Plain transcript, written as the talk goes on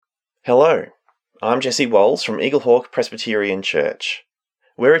Hello, I'm Jesse Walls from Eaglehawk Presbyterian Church.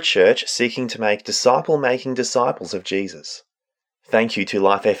 We're a church seeking to make disciple-making disciples of Jesus. Thank you to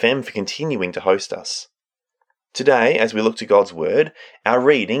Life FM for continuing to host us. Today, as we look to God's Word, our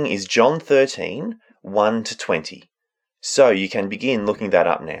reading is John 13, 1-20. So you can begin looking that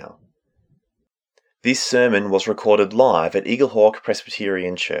up now. This sermon was recorded live at Eaglehawk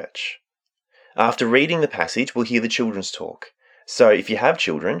Presbyterian Church. After reading the passage, we'll hear the children's talk. So if you have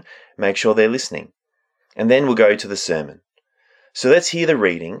children, make sure they're listening. And then we'll go to the sermon. So let's hear the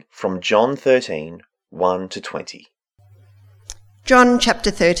reading from John 13, 1-20. John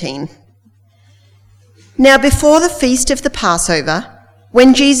chapter 13. Now before the feast of the Passover,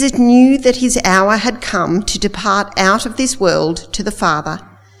 when Jesus knew that his hour had come to depart out of this world to the Father,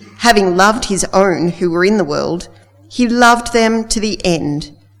 having loved his own who were in the world, he loved them to the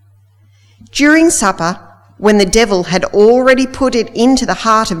end. During supper, when the devil had already put it into the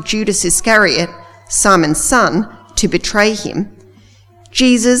heart of Judas Iscariot, Simon's son, to betray him,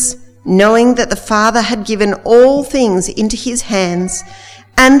 Jesus, knowing that the Father had given all things into his hands,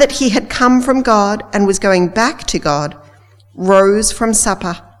 and that he had come from God and was going back to God, rose from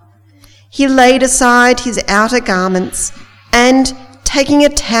supper. He laid aside his outer garments and, taking a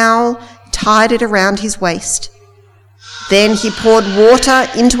towel, tied it around his waist. Then he poured water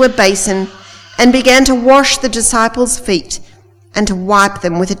into a basin and began to wash the disciples' feet and to wipe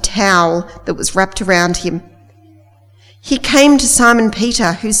them with a towel that was wrapped around him. He came to Simon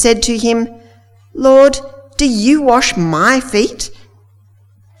Peter, who said to him, "Lord, do you wash my feet?"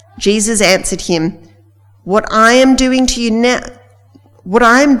 Jesus answered him, What I am doing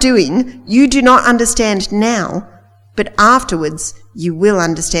you do not understand now, but afterwards you will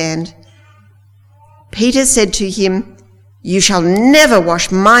understand." Peter said to him, "You shall never wash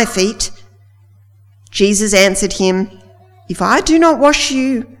my feet." Jesus answered him, "If I do not wash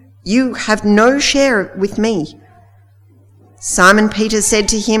you, you have no share with me." Simon Peter said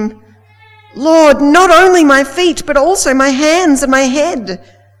to him, "Lord, not only my feet, but also my hands and my head."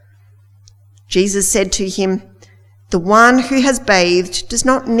 Jesus said to him, "The one who has bathed does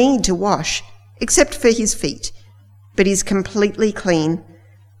not need to wash, except for his feet, but is completely clean.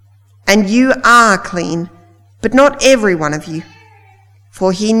 And you are clean, but not every one of you."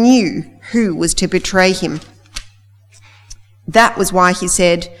 For he knew who was to betray him. That was why he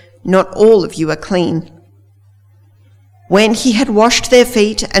said, "Not all of you are clean." When he had washed their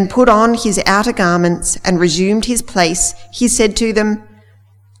feet and put on his outer garments and resumed his place, he said to them,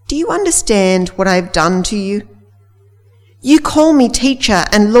 "Do you understand what I have done to you? You call me teacher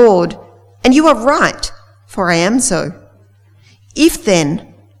and Lord, and you are right, for I am so.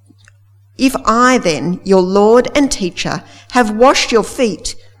 If I then, your Lord and teacher, have washed your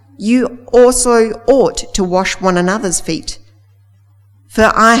feet, you also ought to wash one another's feet.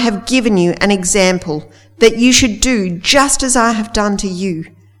 For I have given you an example that you should do just as I have done to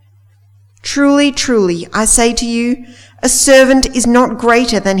you. Truly, truly, I say to you, a servant is not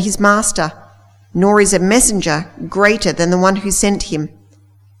greater than his master, nor is a messenger greater than the one who sent him.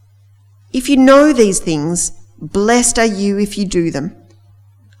 If you know these things, blessed are you if you do them.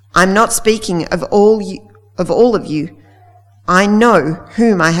 I'm not speaking of all of you. I know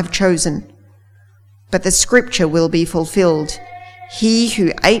whom I have chosen. But the scripture will be fulfilled. He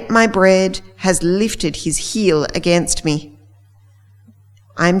who ate my bread has lifted his heel against me.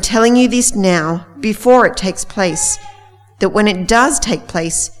 I am telling you this now, before it takes place, that when it does take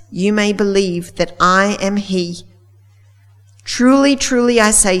place, you may believe that I am he. Truly, truly,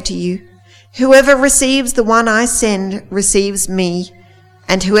 I say to you, whoever receives the one I send receives me,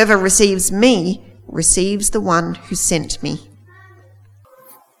 and whoever receives me receives the one who sent me."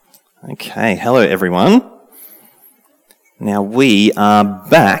 Okay, hello everyone. Now we are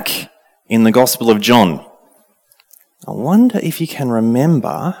back in the Gospel of John. I wonder if you can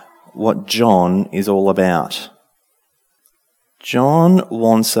remember what John is all about. John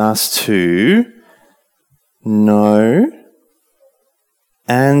wants us to know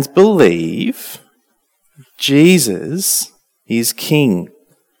and believe Jesus is King.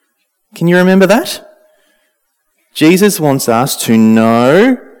 Can you remember that? Jesus wants us to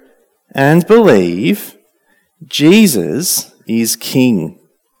know and believe Jesus is King.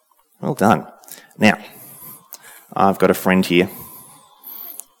 Well done. Now, I've got a friend here.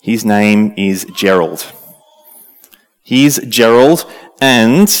 His name is Gerald. He's Gerald,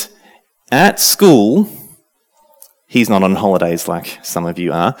 and at school, he's not on holidays like some of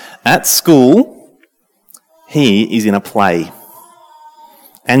you are. At school, he is in a play.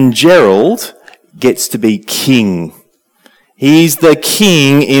 And Gerald gets to be king. He's the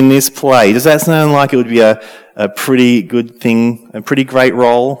king in this play. Does that sound like it would be a pretty good thing, a pretty great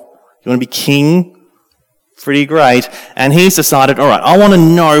role? You want to be king? Pretty great. And he's decided, all right, I want to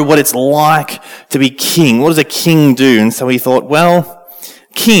know what it's like to be king. What does a king do? And so he thought, well,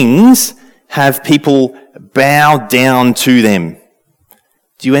 kings have people bow down to them.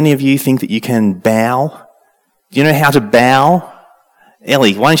 Do any of you think that you can bow? Do you know how to bow?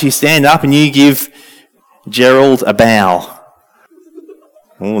 Ellie, why don't you stand up and you give Gerald a bow?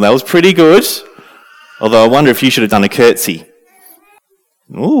 Oh, that was pretty good. Although I wonder if you should have done a curtsy.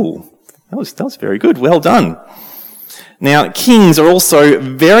 Oh, that was very good. Well done. Now, kings are also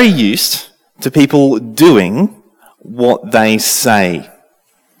very used to people doing what they say.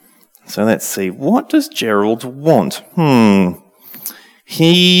 So let's see. What does Gerald want?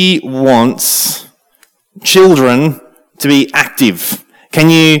 He wants children to be active. Can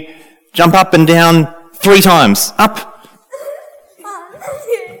you jump up and down 3 times? Up. 1,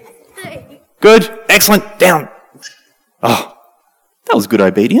 2, 3. Good. Excellent. Down. Oh, that was good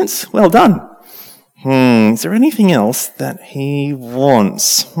obedience. Well done. Is there anything else that he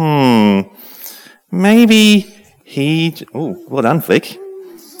wants? Maybe he... Oh, well done, Flick.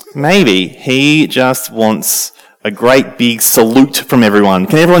 Maybe he just wants a great big salute from everyone.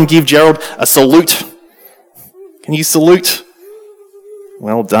 Can everyone give Gerald a salute? Can you salute?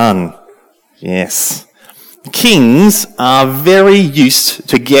 Well done. Yes. Kings are very used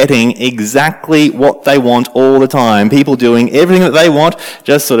to getting exactly what they want all the time. People doing everything that they want,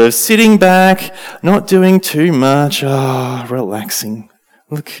 just sort of sitting back, not doing too much, relaxing.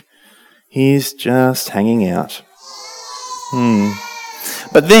 Look, he's just hanging out.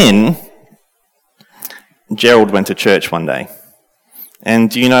 But then, Gerald went to church one day. And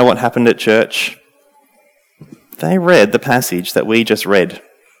do you know what happened at church? They read the passage that we just read.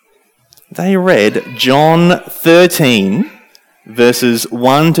 They read John 13, verses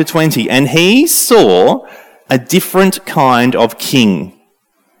 1 to 20, and he saw a different kind of king.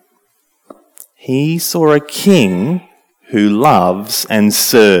 He saw a king who loves and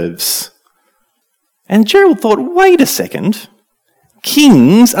serves. And Gerald thought, wait a second,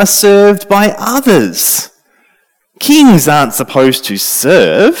 kings are served by others. Kings aren't supposed to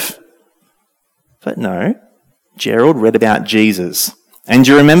serve. But no, Gerald read about Jesus. And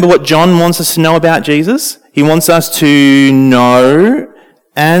do you remember what John wants us to know about Jesus? He wants us to know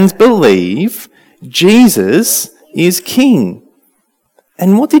and believe Jesus is king.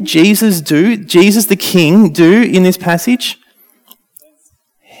 And what did Jesus do? Jesus the king do in this passage?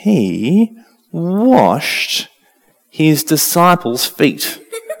 He washed his disciples' feet.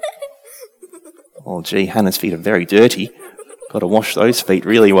 Oh, gee, Hannah's feet are very dirty. Got to wash those feet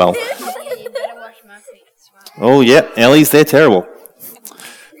really well. Oh, yeah, Ellie's, they're terrible.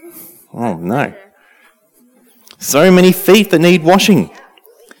 Oh, no. So many feet that need washing.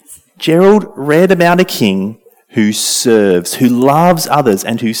 Gerald read about a king who serves, who loves others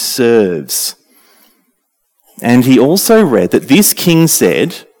and who serves. And he also read that this king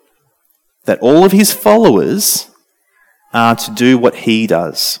said that all of his followers are to do what he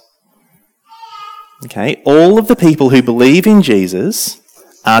does. Okay, all of the people who believe in Jesus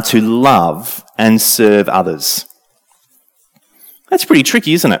are to love and serve others. That's pretty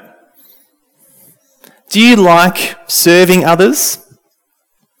tricky, isn't it? Do you like serving others?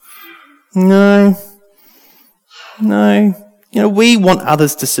 No. You know, we want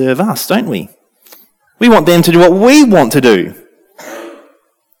others to serve us, don't we? We want them to do what we want to do.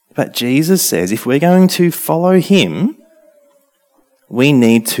 But Jesus says if we're going to follow him, we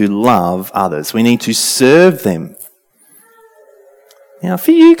need to love others. We need to serve them. Now,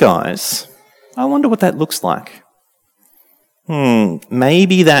 for you guys, I wonder what that looks like.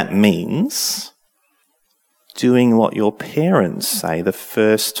 Maybe that means doing what your parents say the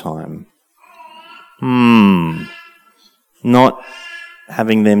first time. Not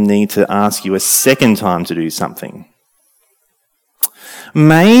having them need to ask you a second time to do something.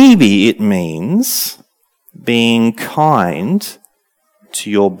 Maybe it means being kind to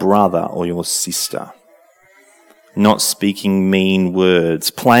your brother or your sister. Not speaking mean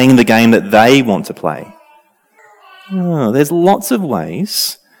words, playing the game that they want to play. There's lots of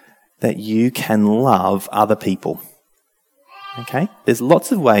ways that you can love other people. Okay? There's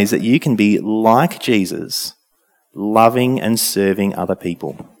lots of ways that you can be like Jesus, loving and serving other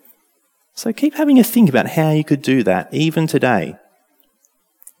people. So keep having a think about how you could do that, even today.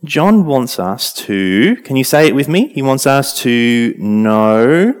 John wants us to, can you say it with me? He wants us to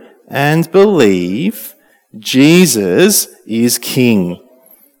know and believe Jesus is King.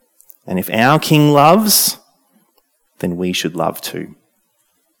 And if our King loves, then we should love too.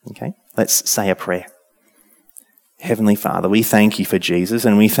 Okay, let's say a prayer. Heavenly Father, we thank you for Jesus,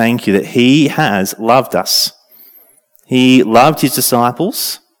 and we thank you that he has loved us. He loved his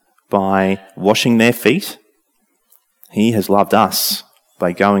disciples by washing their feet. He has loved us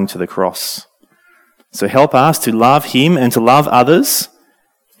by going to the cross. So help us to love him and to love others.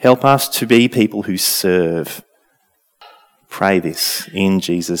 Help us to be people who serve. Pray this in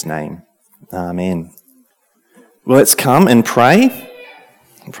Jesus' name. Amen. Well, let's come and pray.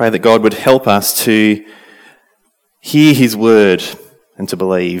 Pray that God would help us to hear his word and to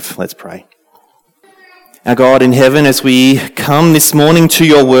believe. Let's pray. Our God in heaven, as we come this morning to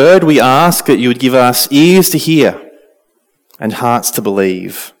your word, we ask that you would give us ears to hear and hearts to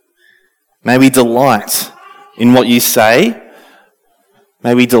believe. May we delight in what you say.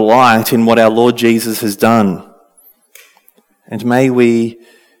 May we delight in what our Lord Jesus has done. And may we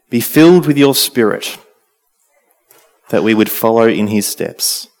be filled with your Spirit, that we would follow in his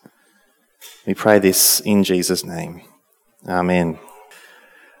steps. We pray this in Jesus' name. Amen.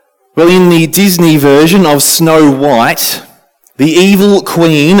 Well, in the Disney version of Snow White, the evil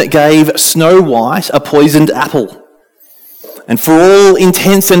queen gave Snow White a poisoned apple. And for all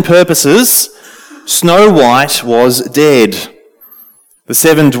intents and purposes, Snow White was dead. The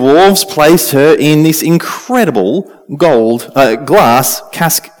 7 dwarves placed her in this incredible glass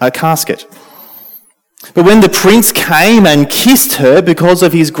casket. But when the prince came and kissed her because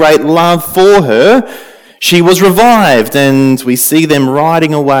of his great love for her, she was revived, and we see them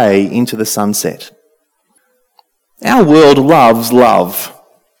riding away into the sunset. Our world loves love.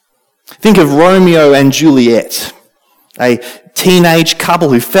 Think of Romeo and Juliet, a teenage couple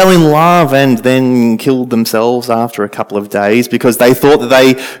who fell in love and then killed themselves after a couple of days because they thought that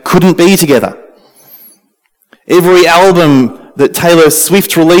they couldn't be together. Every album that Taylor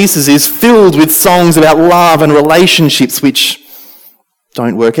Swift releases is filled with songs about love and relationships which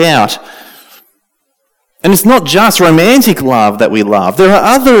don't work out. And it's not just romantic love that we love. There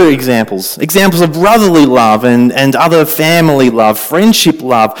are other examples of brotherly love and other family love, friendship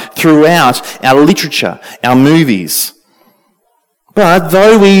love throughout our literature, our movies. But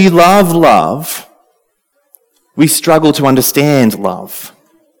though we love love, we struggle to understand love.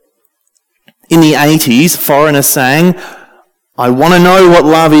 In the 80s, Foreigner sang, "I want to know what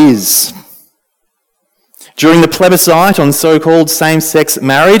love is." During the plebiscite on so-called same-sex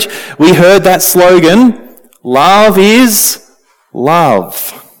marriage, we heard that slogan, "Love is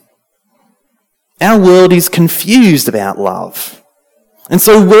love." Our world is confused about love. And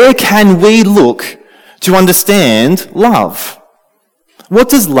so where can we look to understand love? What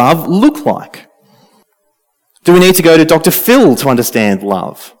does love look like? Do we need to go to Dr. Phil to understand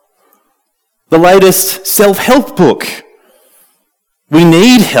love? The latest self-help book? We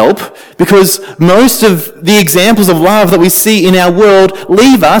need help because most of the examples of love that we see in our world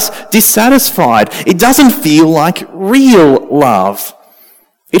leave us dissatisfied. It doesn't feel like real love.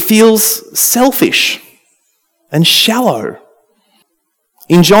 It feels selfish and shallow.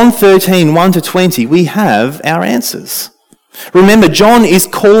 In John 13, 1-20, we have our answers. Remember, John is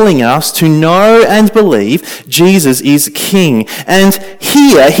calling us to know and believe Jesus is King. And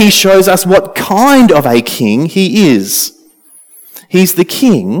here he shows us what kind of a king he is. He's the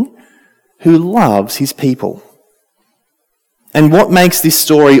king who loves his people. And what makes this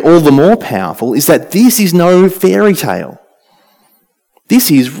story all the more powerful is that this is no fairy tale.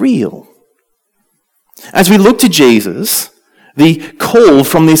 This is real. As we look to Jesus, the call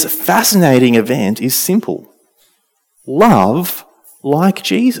from this fascinating event is simple. Love like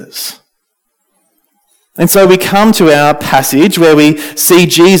Jesus. And so we come to our passage where we see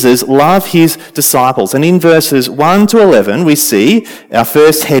Jesus love his disciples. And in verses 1-11, we see our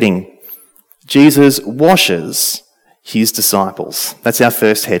first heading. Jesus washes his disciples. That's our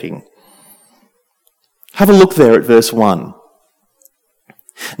first heading. Have a look there at verse 1.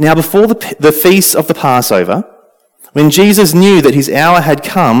 Now before the feast of the Passover, when Jesus knew that his hour had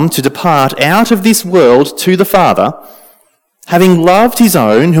come to depart out of this world to the Father, having loved his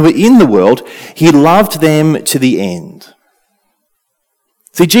own who were in the world, he loved them to the end.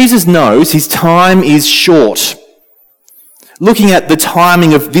 See, Jesus knows his time is short. Looking at the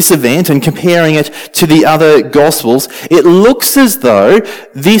timing of this event and comparing it to the other Gospels, it looks as though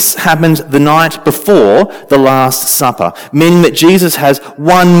this happened the night before the Last Supper, meaning that Jesus has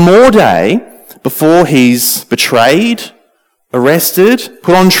one more day before he's betrayed, arrested,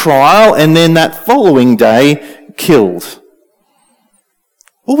 put on trial, and then that following day killed.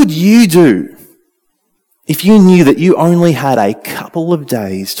 What would you do if you knew that you only had a couple of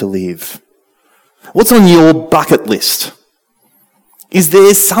days to live? What's on your bucket list? Is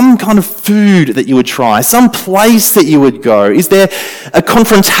there some kind of food that you would try? Some place that you would go? Is there a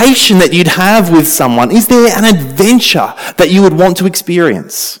confrontation that you'd have with someone? Is there an adventure that you would want to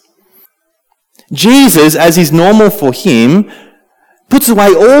experience? Jesus, as is normal for him, puts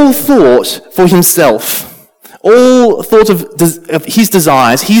away all thought for himself, all thought of his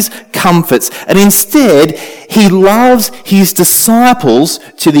desires, his comforts, and instead he loves his disciples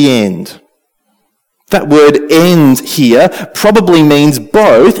to the end. That word end here probably means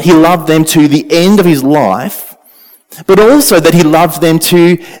both. He loved them to the end of his life, but also that he loved them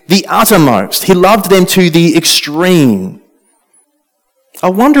to the uttermost. He loved them to the extreme. I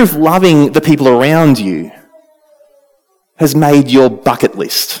wonder if loving the people around you has made your bucket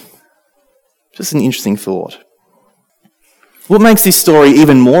list. Just an interesting thought. What makes this story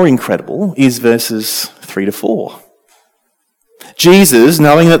even more incredible is verses 3 to 4. Jesus,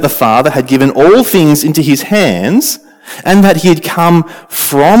 knowing that the Father had given all things into his hands and that he had come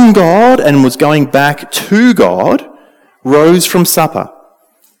from God and was going back to God, rose from supper.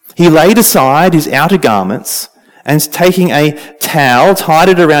 He laid aside his outer garments and taking a towel tied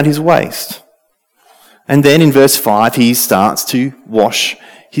it around his waist. And then in verse 5 he starts to wash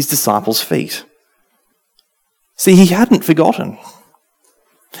his disciples' feet. See, he hadn't forgotten.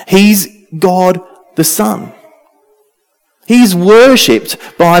 He's God the Son. He's worshipped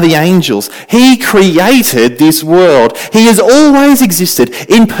by the angels. He created this world. He has always existed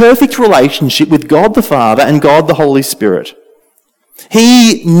in perfect relationship with God the Father and God the Holy Spirit.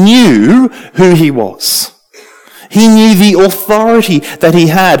 He knew who he was. He knew the authority that he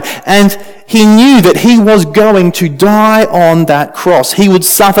had, and he knew that he was going to die on that cross. He would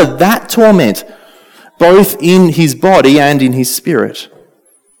suffer that torment, both in his body and in his spirit.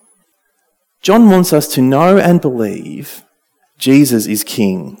 John wants us to know and believe Jesus is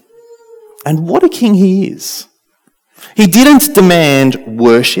King. And what a king he is. He didn't demand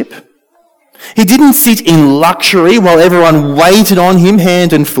worship. He didn't sit in luxury while everyone waited on him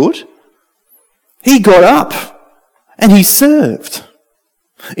hand and foot. He got up and he served.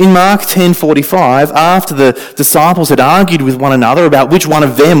 In Mark 10:45, after the disciples had argued with one another about which one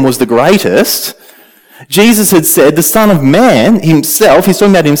of them was the greatest, Jesus had said, the Son of Man himself, he's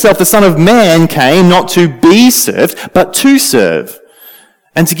talking about himself, the Son of Man came not to be served, but to serve,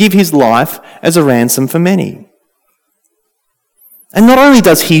 and to give his life as a ransom for many. And not only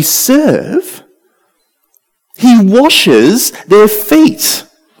does he serve, he washes their feet.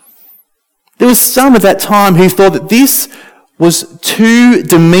 There was some at that time who thought that this was too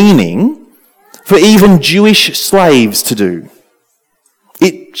demeaning for even Jewish slaves to do.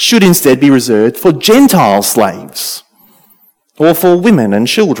 It should instead be reserved for Gentile slaves or for women and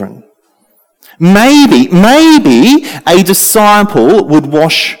children. Maybe a disciple would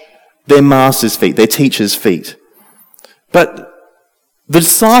wash their master's feet, their teacher's feet. But the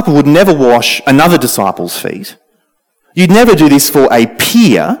disciple would never wash another disciple's feet. You'd never do this for a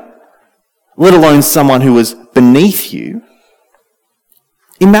peer, let alone someone who was beneath you.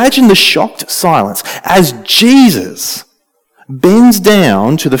 Imagine the shocked silence as Jesus bends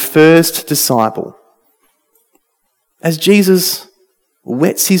down to the first disciple, as Jesus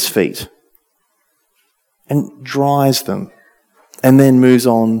wets his feet and dries them and then moves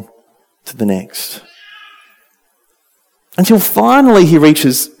on to the next. Until finally he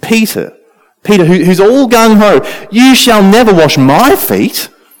reaches Peter, who's all gung-ho. You shall never wash my feet.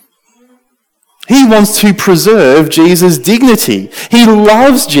 He wants to preserve Jesus' dignity. He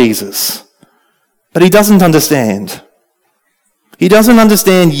loves Jesus, but he doesn't understand. He doesn't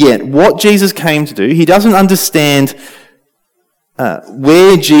understand yet what Jesus came to do. He doesn't understand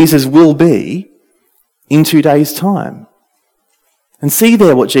where Jesus will be in 2 days' time. And see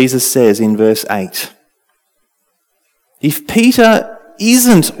there what Jesus says in verse 8. If Peter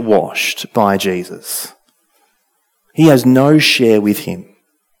isn't washed by Jesus, he has no share with him.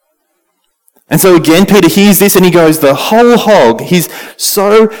 And so again, Peter hears this and he goes the whole hog. He's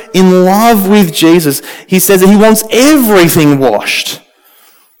so in love with Jesus. He says that he wants everything washed.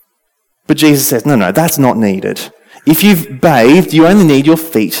 But Jesus says, no, that's not needed. If you've bathed, you only need your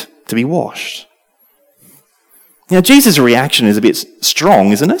feet to be washed. Now, Jesus' reaction is a bit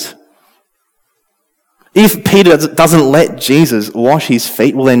strong, isn't it? If Peter doesn't let Jesus wash his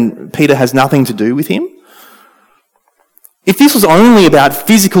feet, well then Peter has nothing to do with him. If this was only about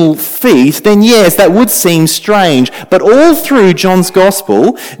physical feet, then yes, that would seem strange. But all through John's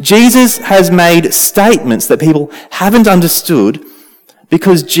Gospel, Jesus has made statements that people haven't understood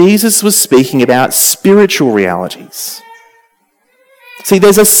because Jesus was speaking about spiritual realities. See,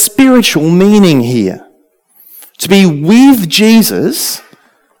 there's a spiritual meaning here. To be with Jesus,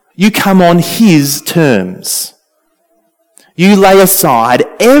 you come on his terms. You lay aside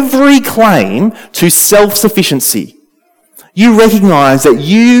every claim to self-sufficiency. You recognise that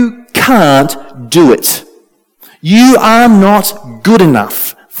you can't do it. You are not good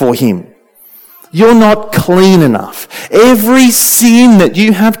enough for him. You're not clean enough. Every sin that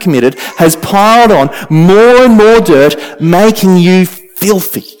you have committed has piled on more and more dirt, making you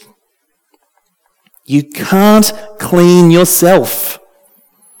filthy. You can't clean yourself.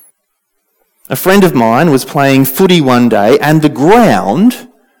 A friend of mine was playing footy one day and the ground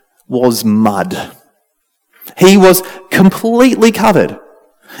was mud. He was completely covered.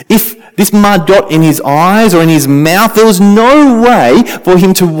 If this mud got in his eyes or in his mouth, there was no way for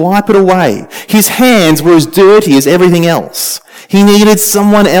him to wipe it away. His hands were as dirty as everything else. He needed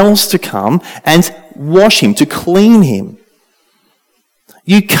someone else to come and wash him, to clean him.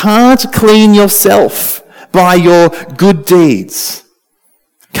 You can't clean yourself by your good deeds.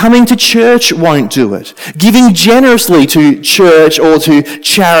 Coming to church won't do it. Giving generously to church or to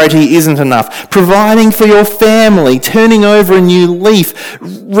charity isn't enough. Providing for your family, turning over a new leaf,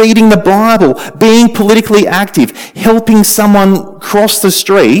 reading the Bible, being politically active, helping someone cross the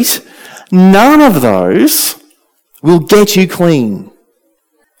street, none of those will get you clean.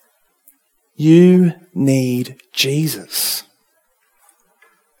 You need Jesus.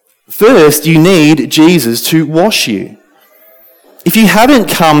 First, you need Jesus to wash you. If you haven't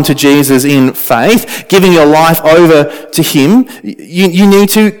come to Jesus in faith, giving your life over to him, you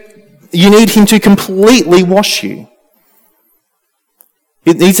need him to completely wash you.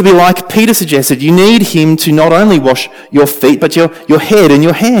 It needs to be like Peter suggested. You need him to not only wash your feet, but your head and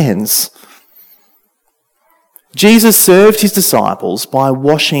your hands. Jesus served his disciples by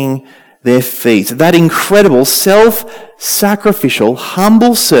washing their feet. That incredible, self-sacrificial,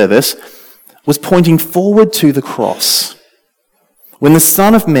 humble service was pointing forward to the cross, when the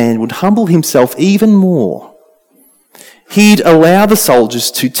Son of Man would humble himself even more. He'd allow the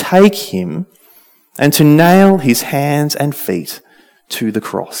soldiers to take him and to nail his hands and feet to the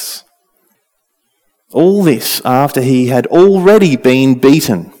cross. All this after he had already been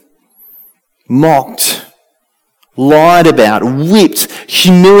beaten, mocked, lied about, whipped,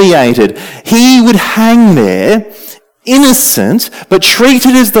 humiliated. He would hang there, innocent, but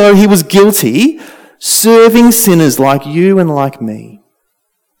treated as though he was guilty, serving sinners like you and like me.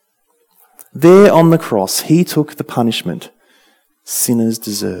 There on the cross, he took the punishment sinners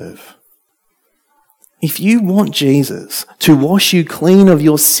deserve. If you want Jesus to wash you clean of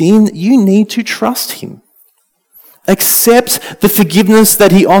your sin, you need to trust him. Accept the forgiveness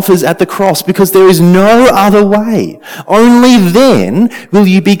that he offers at the cross, because there is no other way. Only then will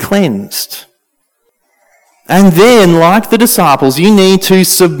you be cleansed. And then, like the disciples, you need to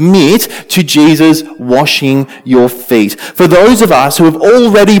submit to Jesus washing your feet. For those of us who have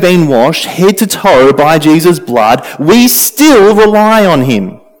already been washed head to toe by Jesus' blood, we still rely on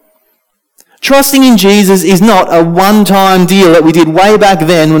him. Trusting in Jesus is not a one-time deal that we did way back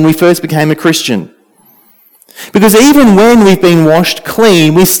then when we first became a Christian. Because even when we've been washed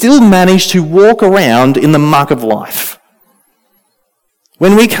clean, we still manage to walk around in the muck of life.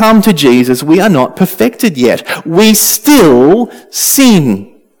 When we come to Jesus, we are not perfected yet. We still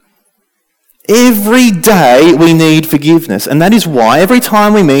sin. Every day we need forgiveness. And that is why every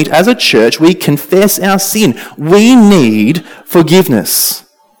time we meet as a church, we confess our sin. We need forgiveness.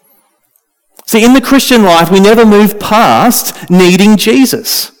 See, in the Christian life, we never move past needing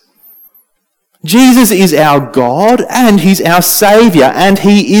Jesus. Jesus is our God and he's our Saviour, and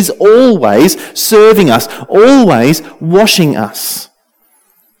he is always serving us, always washing us.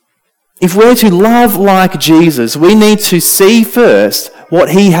 If we're to love like Jesus, we need to see first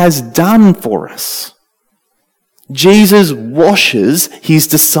what he has done for us. Jesus washes his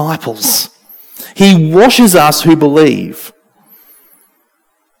disciples. He washes us who believe.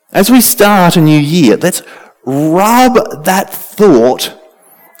 As we start a new year, let's rub that thought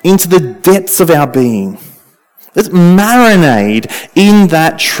into the depths of our being. Let's marinate in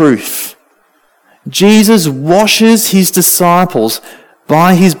that truth. Jesus washes his disciples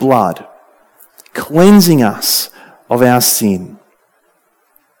by his blood, cleansing us of our sin.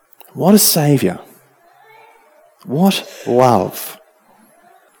 What a Saviour. What love.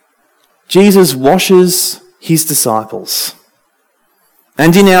 Jesus washes his disciples.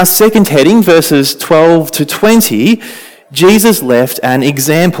 And in our second heading, verses 12 to 20, Jesus left an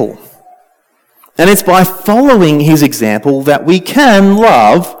example. And it's by following his example that we can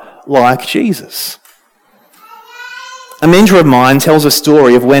love like Jesus. A mentor of mine tells a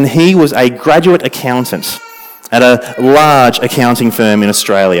story of when he was a graduate accountant at a large accounting firm in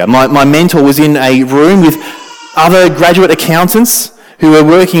Australia. My mentor was in a room with other graduate accountants who were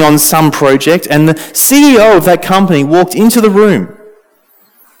working on some project, and the CEO of that company walked into the room.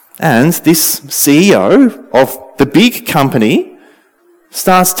 And this CEO of the big company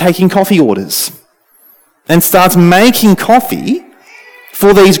starts taking coffee orders and starts making coffee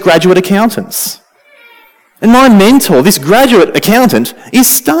for these graduate accountants. And my mentor, this graduate accountant, is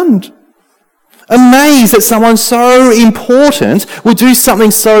stunned, amazed that someone so important would do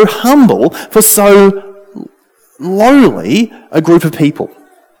something so humble for so lowly a group of people.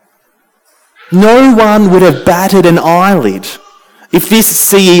 No one would have batted an eyelid if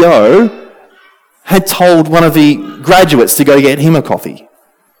this CEO had told one of the graduates to go get him a coffee.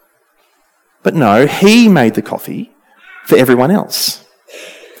 But no, he made the coffee for everyone else.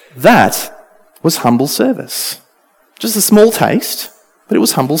 That was humble service. Just a small taste, but it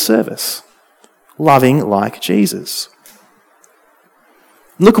was humble service. Loving like Jesus.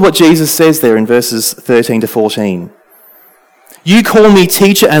 Look at what Jesus says there in verses 13 to 14. You call me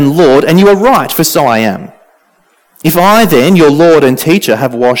teacher and Lord, and you are right, for so I am. If I then, your Lord and teacher,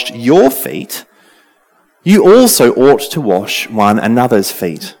 have washed your feet, you also ought to wash one another's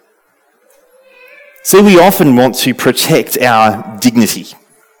feet. See, we often want to protect our dignity.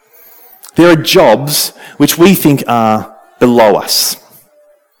 There are jobs which we think are below us.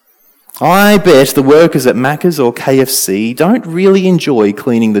 I bet the workers at Macca's or KFC don't really enjoy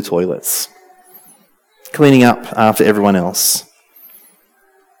cleaning the toilets, cleaning up after everyone else.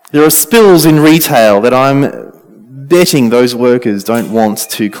 There are spills in retail that I'm betting those workers don't want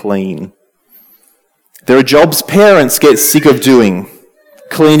to clean. There are jobs parents get sick of doing,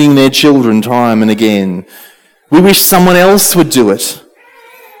 cleaning their children time and again. We wish someone else would do it.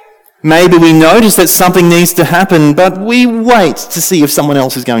 Maybe we notice that something needs to happen, but we wait to see if someone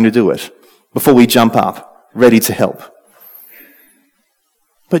else is going to do it before we jump up, ready to help.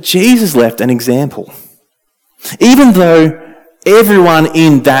 But Jesus left an example. Even though everyone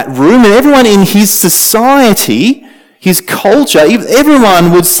in that room and everyone in his society, his culture,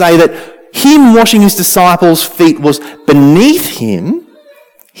 everyone would say that him washing his disciples' feet was beneath him,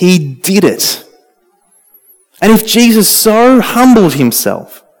 he did it. And if Jesus so humbled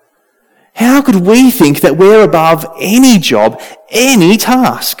himself, how could we think that we're above any job, any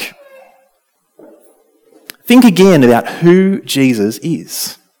task? Think again about who Jesus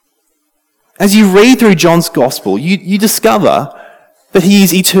is. As you read through John's Gospel, you discover that he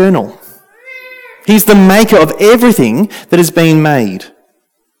is eternal. He's the maker of everything that has been made.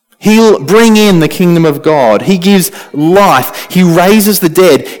 He'll bring in the kingdom of God. He gives life. He raises the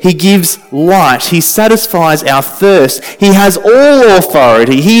dead. He gives light. He satisfies our thirst. He has all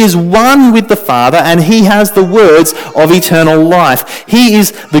authority. He is one with the Father, and he has the words of eternal life. He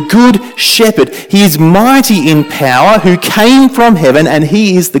is the good shepherd. He is mighty in power, who came from heaven, and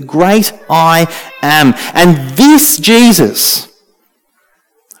he is the great I am. And this Jesus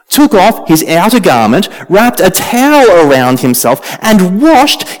took off his outer garment, wrapped a towel around himself, and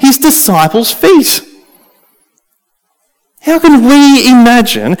washed his disciples' feet. How can we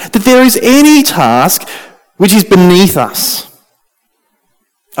imagine that there is any task which is beneath us?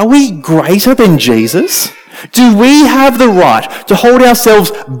 Are we greater than Jesus? Do we have the right to hold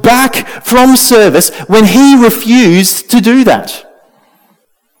ourselves back from service when he refused to do that?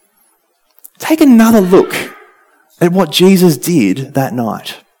 Take another look at what Jesus did that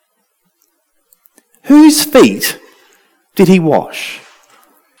night. Whose feet did he wash?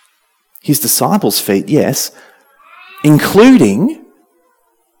 His disciples' feet, yes, including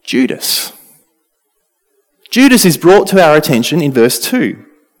Judas. Judas is brought to our attention in verse 2,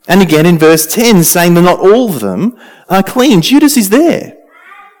 and again in verse 10, saying that not all of them are clean. Judas is there.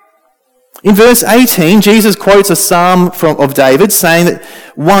 In verse 18, Jesus quotes a psalm of David, saying that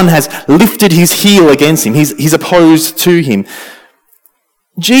one has lifted his heel against him. He's opposed to him.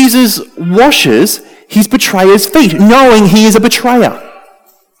 Jesus washes his betrayer's feet, knowing he is a betrayer.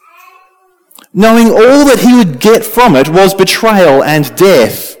 Knowing all that he would get from it was betrayal and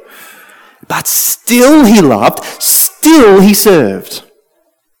death. But still he loved, still he served.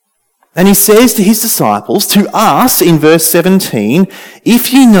 And he says to his disciples, to us in verse 17,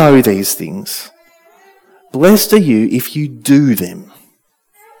 if you know these things, blessed are you if you do them.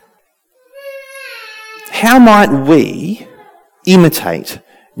 How might we imitate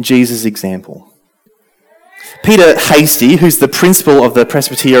Jesus' example? Peter Hasty, who's the principal of the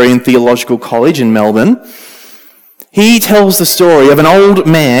Presbyterian Theological College in Melbourne, he tells the story of an old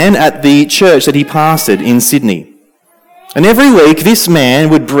man at the church that he pastored in Sydney. And every week this man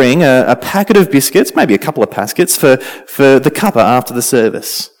would bring a packet of biscuits, maybe a couple of packets, for the cuppa after the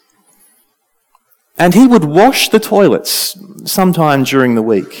service. And he would wash the toilets sometime during the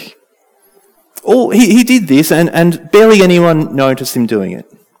week. He did this and barely anyone noticed him doing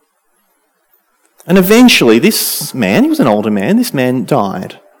it. And eventually this man, he was an older man, this man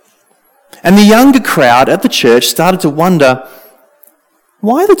died. And the younger crowd at the church started to wonder,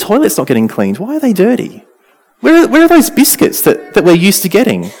 why are the toilets not getting cleaned? Why are they dirty? Where are those biscuits that we're used to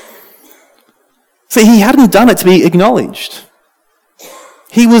getting? See, he hadn't done it to be acknowledged.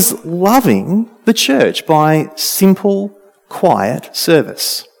 He was loving the church by simple, quiet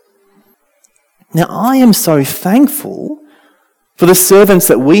service. Now, I am so thankful for the servants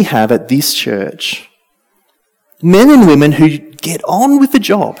that we have at this church. Men and women who get on with the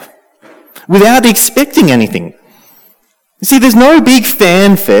job without expecting anything. You see, there's no big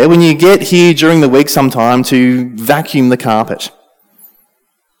fanfare when you get here during the week sometime to vacuum the carpet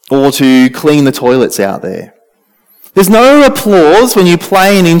or to clean the toilets out there. There's no applause when you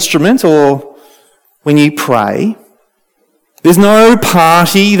play an instrument or when you pray. There's no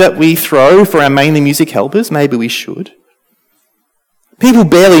party that we throw for our mainly music helpers. Maybe we should. People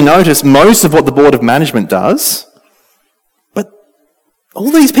barely notice most of what the Board of Management does. But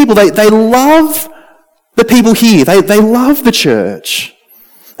all these people, they love the people here. They love the church.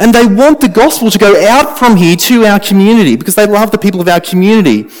 And they want the gospel to go out from here to our community because they love the people of our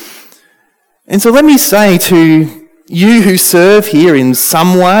community. And so let me say to you who serve here in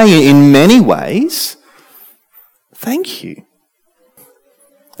some way, in many ways, thank you.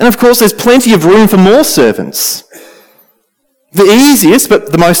 And of course, there's plenty of room for more servants. The easiest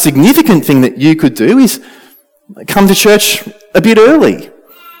but the most significant thing that you could do is come to church a bit early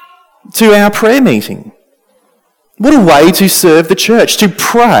to our prayer meeting. What a way to serve the church, to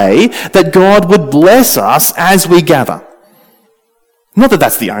pray that God would bless us as we gather. Not that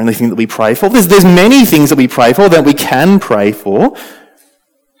that's the only thing that we pray for. There's many things that we pray for that we can pray for.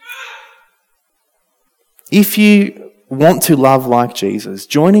 If you want to love like Jesus,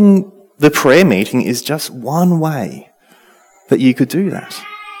 joining the prayer meeting is just one way that you could do that.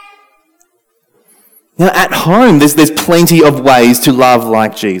 Now, at home, there's plenty of ways to love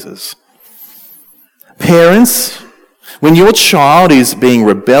like Jesus. Parents, when your child is being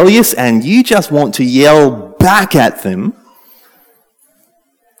rebellious and you just want to yell back at them,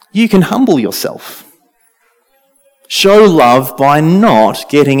 you can humble yourself. Show love by not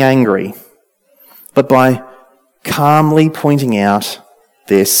getting angry, but by calmly pointing out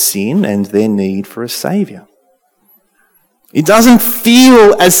their sin and their need for a saviour. It doesn't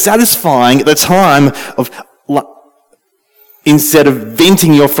feel as satisfying at the time of, instead of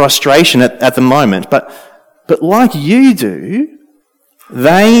venting your frustration at the moment, but like you do,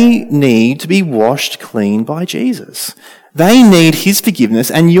 they need to be washed clean by Jesus. They need his forgiveness,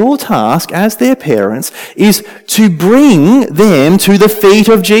 and your task as their parents is to bring them to the feet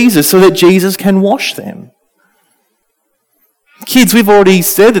of Jesus so that Jesus can wash them. Kids, we've already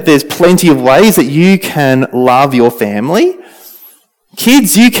said that there's plenty of ways that you can love your family.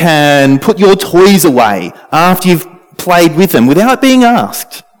 Kids, you can put your toys away after you've played with them without being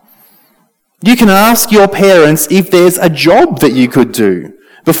asked. You can ask your parents if there's a job that you could do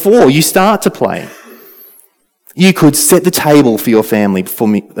before you start to play. You could set the table for your family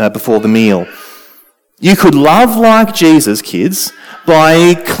before the meal. You could love like Jesus, kids,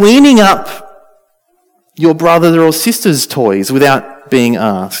 by cleaning up your brother or sister's toys without being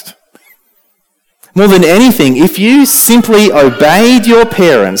asked. More than anything, if you simply obeyed your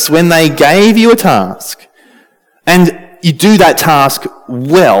parents when they gave you a task, and you do that task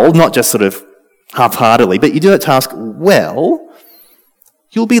well, not just sort of half-heartedly, but you do that task well,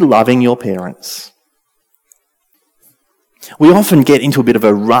 you'll be loving your parents. We often get into a bit of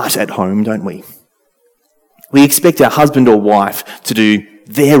a rut at home, don't we? We expect our husband or wife to do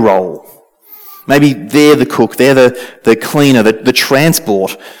their role. Maybe they're the cook, they're the cleaner, the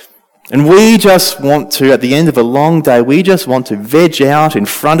transport. And we just want to, at the end of a long day, we just want to veg out in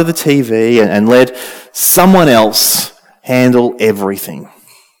front of the TV and let someone else handle everything.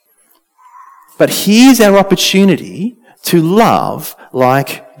 But here's our opportunity to love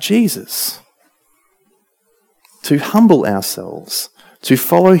like Jesus. To humble ourselves, to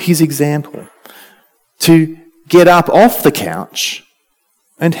follow his example, to get up off the couch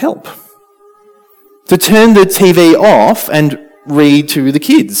and help, to turn the TV off and read to the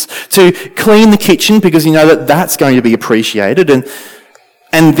kids, to clean the kitchen because you know that that's going to be appreciated, and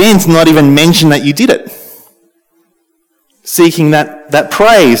then to not even mention that you did it. Seeking that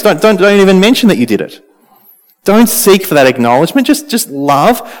praise. Don't even mention that you did it. Don't seek for that acknowledgement. Just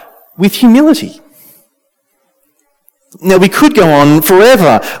love with humility. Now, we could go on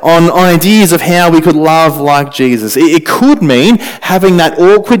forever on ideas of how we could love like Jesus. It could mean having that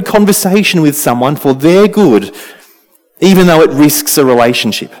awkward conversation with someone for their good, even though it risks a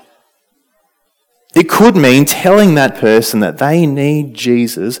relationship. It could mean telling that person that they need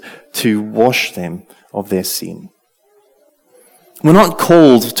Jesus to wash them of their sin. We're not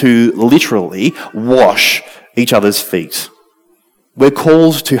called to literally wash each other's feet. We're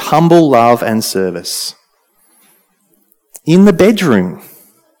called to humble love and service. In the bedroom,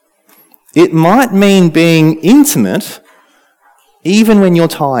 It might mean being intimate even when you're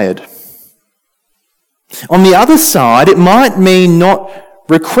tired. On the other side, it might mean not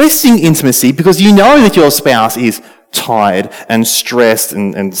requesting intimacy because you know that your spouse is tired and stressed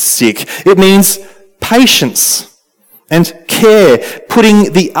and sick. It means patience and care,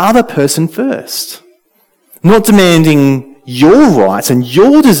 putting the other person first. Not demanding your rights and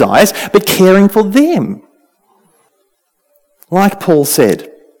your desires, but caring for them. Like Paul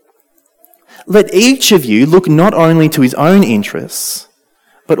said, let each of you look not only to his own interests,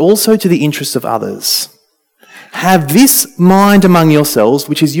 but also to the interests of others. Have this mind among yourselves,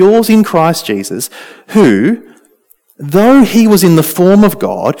 which is yours in Christ Jesus, who, though he was in the form of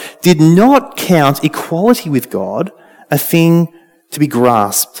God, did not count equality with God a thing to be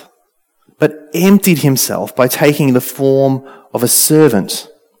grasped, but emptied himself by taking the form of a servant,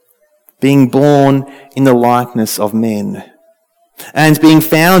 being born in the likeness of men. And being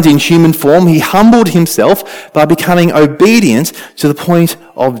found in human form, he humbled himself by becoming obedient to the point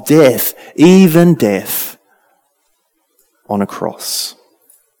of death, even death on a cross.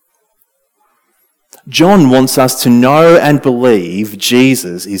 John wants us to know and believe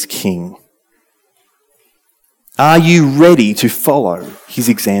Jesus is King. Are you ready to follow his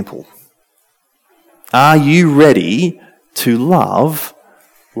example? Are you ready to love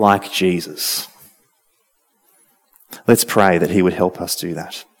like Jesus? Let's pray that he would help us do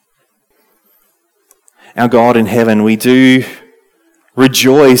that. Our God in heaven, we do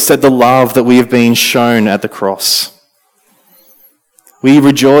rejoice at the love that we have been shown at the cross. We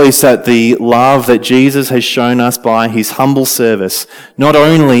rejoice at the love that Jesus has shown us by his humble service, not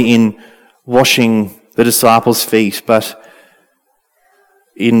only in washing the disciples' feet, but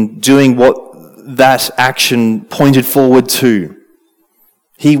in doing what that action pointed forward to.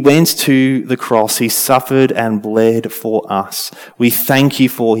 He went to the cross. He suffered and bled for us. We thank you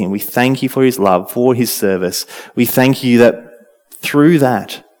for him. We thank you for his love, for his service. We thank you that through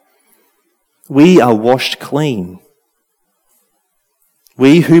that, we are washed clean.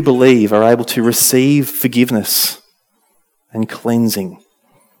 We who believe are able to receive forgiveness and cleansing.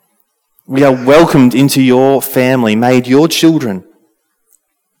 We are welcomed into your family, made your children.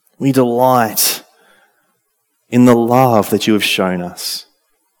 We delight in the love that you have shown us.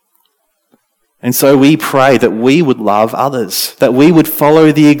 And so we pray that we would love others, that we would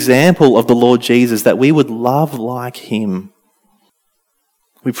follow the example of the Lord Jesus, that we would love like him.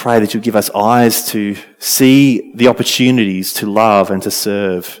 We pray that you give us eyes to see the opportunities to love and to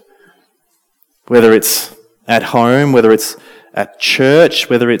serve, whether it's at home, whether it's at church,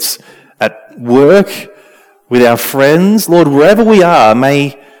 whether it's at work, with our friends. Lord, wherever we are,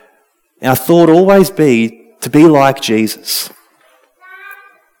 may our thought always be to be like Jesus.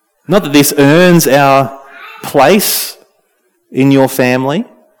 Not that this earns our place in your family,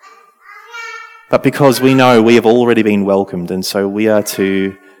 but because we know we have already been welcomed, and so we are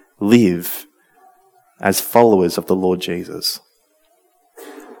to live as followers of the Lord Jesus.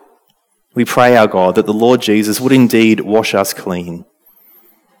 We pray, our God, that the Lord Jesus would indeed wash us clean.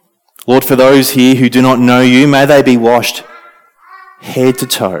 Lord, for those here who do not know you, may they be washed head to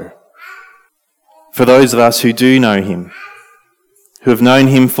toe. For those of us who do know him, who have known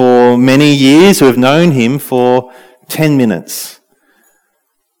him for many years, who have known him for 10 minutes.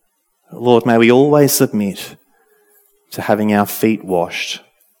 Lord, may we always submit to having our feet washed,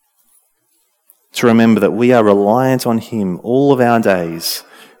 to remember that we are reliant on him all of our days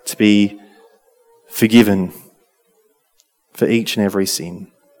to be forgiven for each and every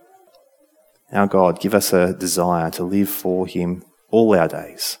sin. Our God, give us a desire to live for him all our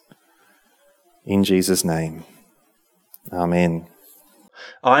days. In Jesus' name, amen.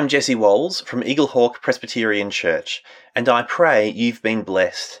 I'm Jesse Walls from Eaglehawk Presbyterian Church, and I pray you've been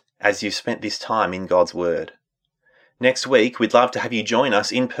blessed as you've spent this time in God's Word. Next week, we'd love to have you join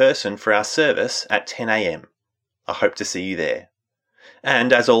us in person for our service at 10 a.m. I hope to see you there.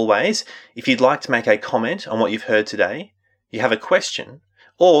 And as always, if you'd like to make a comment on what you've heard today, you have a question,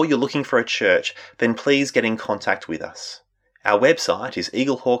 or you're looking for a church, then please get in contact with us. Our website is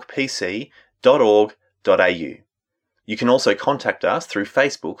eaglehawkpc.org.au. You can also contact us through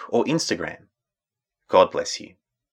Facebook or Instagram. God bless you.